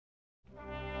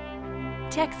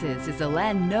Texas is a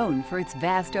land known for its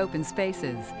vast open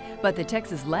spaces, but the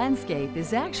Texas landscape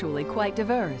is actually quite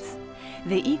diverse.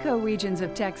 The ecoregions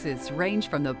of Texas range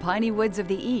from the piney woods of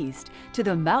the east to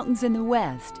the mountains in the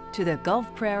west to the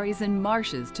Gulf prairies and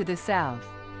marshes to the south.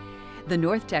 The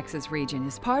North Texas region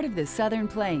is part of the Southern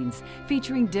Plains,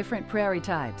 featuring different prairie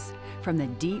types, from the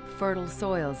deep, fertile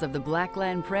soils of the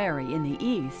Blackland Prairie in the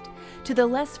east to the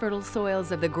less fertile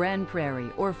soils of the Grand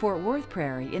Prairie or Fort Worth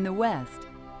Prairie in the west.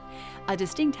 A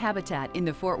distinct habitat in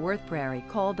the Fort Worth Prairie,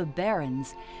 called the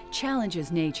Barrens,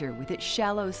 challenges nature with its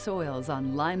shallow soils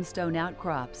on limestone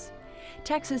outcrops,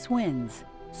 Texas winds,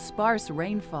 sparse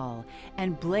rainfall,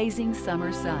 and blazing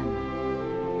summer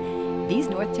sun. These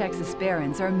North Texas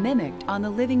barrens are mimicked on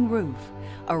the living roof,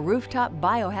 a rooftop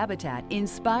biohabitat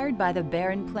inspired by the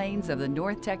barren plains of the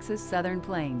North Texas Southern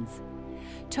Plains.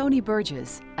 Tony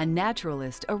Burgess, a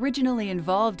naturalist originally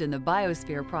involved in the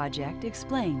Biosphere Project,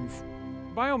 explains.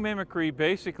 Biomimicry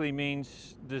basically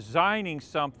means designing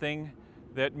something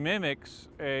that mimics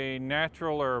a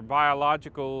natural or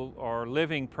biological or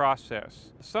living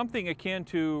process. Something akin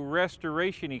to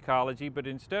restoration ecology, but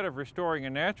instead of restoring a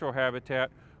natural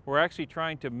habitat, we're actually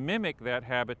trying to mimic that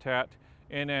habitat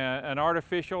in an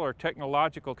artificial or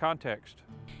technological context.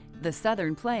 The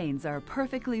Southern Plains are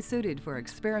perfectly suited for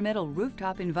experimental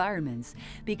rooftop environments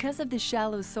because of the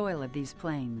shallow soil of these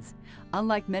plains,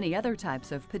 unlike many other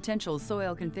types of potential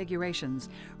soil configurations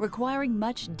requiring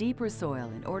much deeper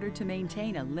soil in order to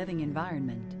maintain a living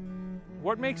environment.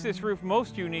 What makes this roof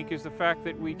most unique is the fact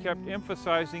that we kept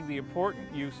emphasizing the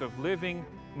important use of living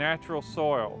natural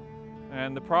soil.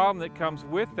 And the problem that comes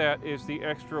with that is the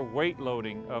extra weight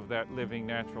loading of that living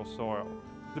natural soil.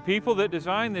 The people that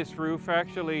designed this roof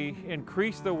actually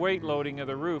increased the weight loading of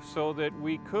the roof so that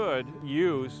we could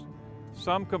use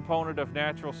some component of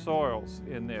natural soils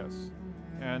in this.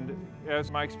 And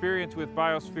as my experience with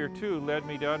Biosphere 2 led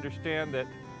me to understand that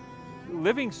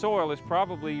living soil is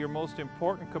probably your most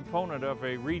important component of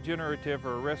a regenerative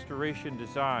or restoration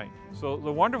design. So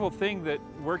the wonderful thing that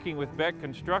working with Beck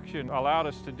Construction allowed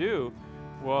us to do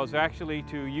was actually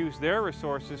to use their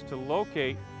resources to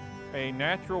locate a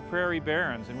natural prairie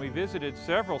barrens, and we visited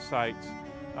several sites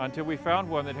until we found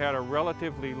one that had a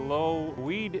relatively low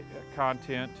weed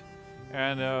content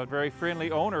and a very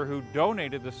friendly owner who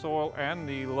donated the soil and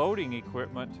the loading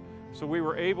equipment. So we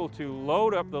were able to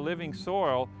load up the living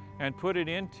soil and put it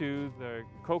into the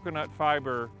coconut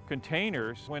fiber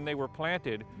containers when they were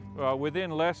planted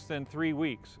within less than 3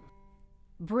 weeks.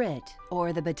 BRIT,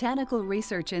 or the Botanical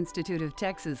Research Institute of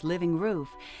Texas Living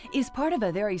Roof, is part of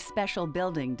a very special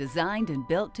building designed and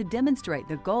built to demonstrate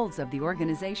the goals of the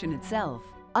organization itself.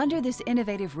 Under this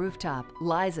innovative rooftop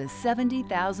lies a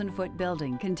 70,000-foot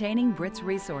building containing BRIT's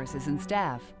resources and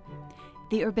staff.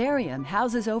 The herbarium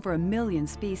houses over 1 million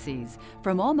species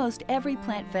from almost every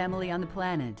plant family on the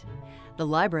planet. The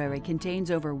library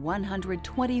contains over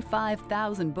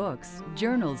 125,000 books,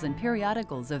 journals, and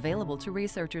periodicals available to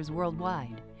researchers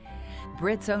worldwide.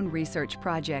 BRIT's own research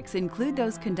projects include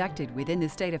those conducted within the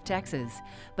state of Texas,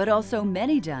 but also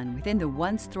many done within the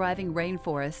once thriving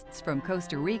rainforests from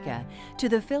Costa Rica to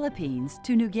the Philippines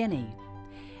to New Guinea.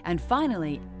 And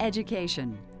finally,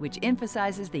 education, which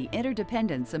emphasizes the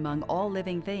interdependence among all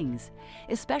living things,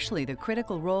 especially the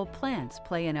critical role plants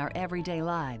play in our everyday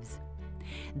lives.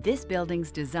 This building's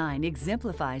design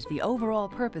exemplifies the overall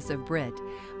purpose of BRIT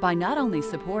by not only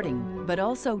supporting, but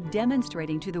also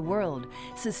demonstrating to the world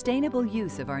sustainable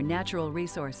use of our natural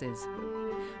resources.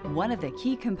 One of the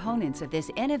key components of this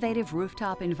innovative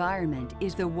rooftop environment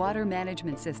is the water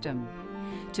management system.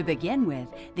 To begin with,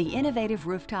 the innovative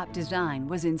rooftop design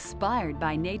was inspired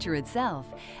by nature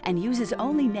itself and uses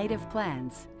only native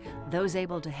plants, those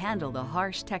able to handle the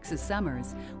harsh Texas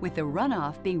summers, with the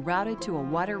runoff being routed to a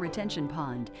water retention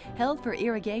pond held for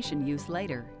irrigation use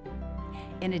later.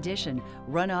 In addition,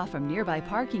 runoff from nearby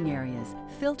parking areas,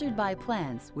 filtered by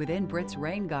plants within BRIT's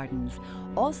rain gardens,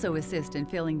 also assist in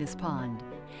filling this pond.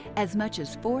 As much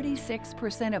as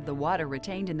 46% of the water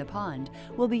retained in the pond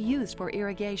will be used for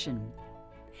irrigation.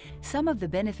 Some of the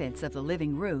benefits of the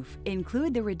living roof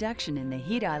include the reduction in the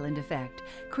heat island effect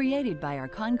created by our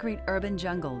concrete urban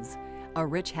jungles, a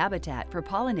rich habitat for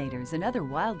pollinators and other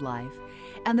wildlife,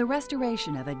 and the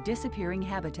restoration of a disappearing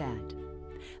habitat.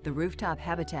 The rooftop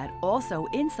habitat also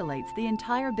insulates the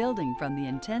entire building from the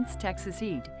intense Texas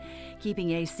heat, keeping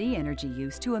AC energy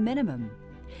use to a minimum.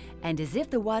 And as if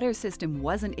the water system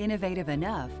wasn't innovative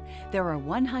enough, there are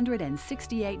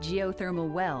 168 geothermal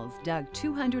wells dug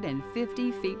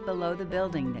 250 feet below the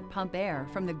building that pump air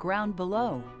from the ground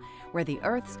below, where the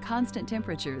Earth's constant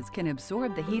temperatures can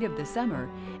absorb the heat of the summer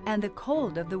and the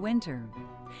cold of the winter.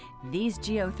 These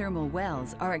geothermal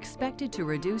wells are expected to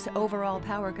reduce overall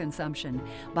power consumption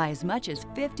by as much as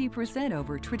 50%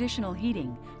 over traditional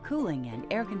heating, cooling, and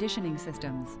air conditioning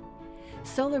systems.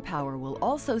 Solar power will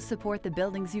also support the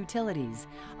building's utilities,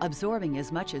 absorbing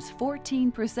as much as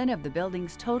 14% of the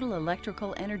building's total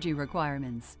electrical energy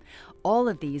requirements. All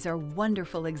of these are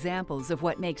wonderful examples of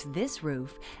what makes this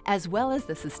roof, as well as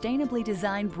the sustainably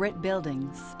designed BRIT building,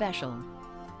 special.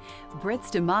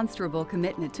 BRIT's demonstrable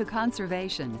commitment to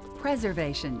conservation,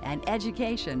 preservation, and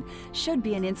education should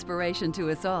be an inspiration to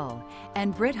us all,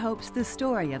 and BRIT hopes the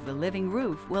story of the living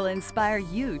roof will inspire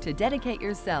you to dedicate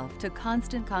yourself to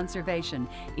constant conservation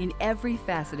in every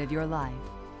facet of your life.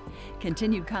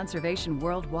 Continued conservation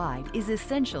worldwide is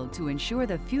essential to ensure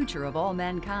the future of all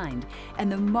mankind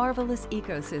and the marvelous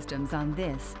ecosystems on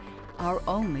this, our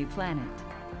only planet.